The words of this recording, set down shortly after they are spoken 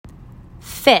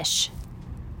Fish.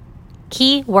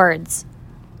 Key words.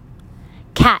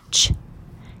 Catch.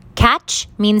 Catch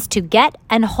means to get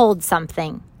and hold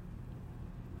something.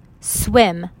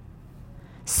 Swim.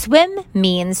 Swim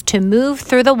means to move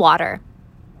through the water.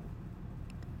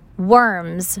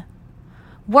 Worms.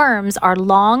 Worms are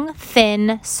long,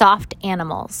 thin, soft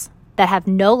animals that have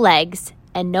no legs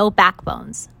and no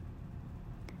backbones.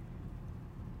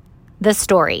 The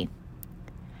story.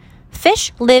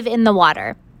 Fish live in the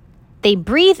water. They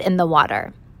breathe in the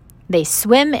water. They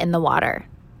swim in the water.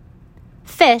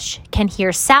 Fish can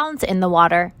hear sounds in the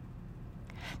water.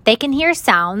 They can hear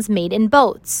sounds made in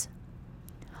boats.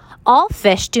 All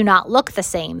fish do not look the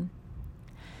same.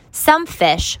 Some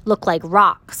fish look like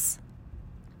rocks.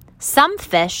 Some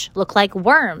fish look like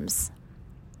worms.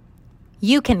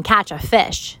 You can catch a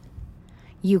fish.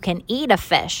 You can eat a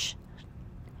fish.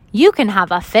 You can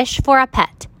have a fish for a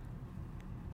pet.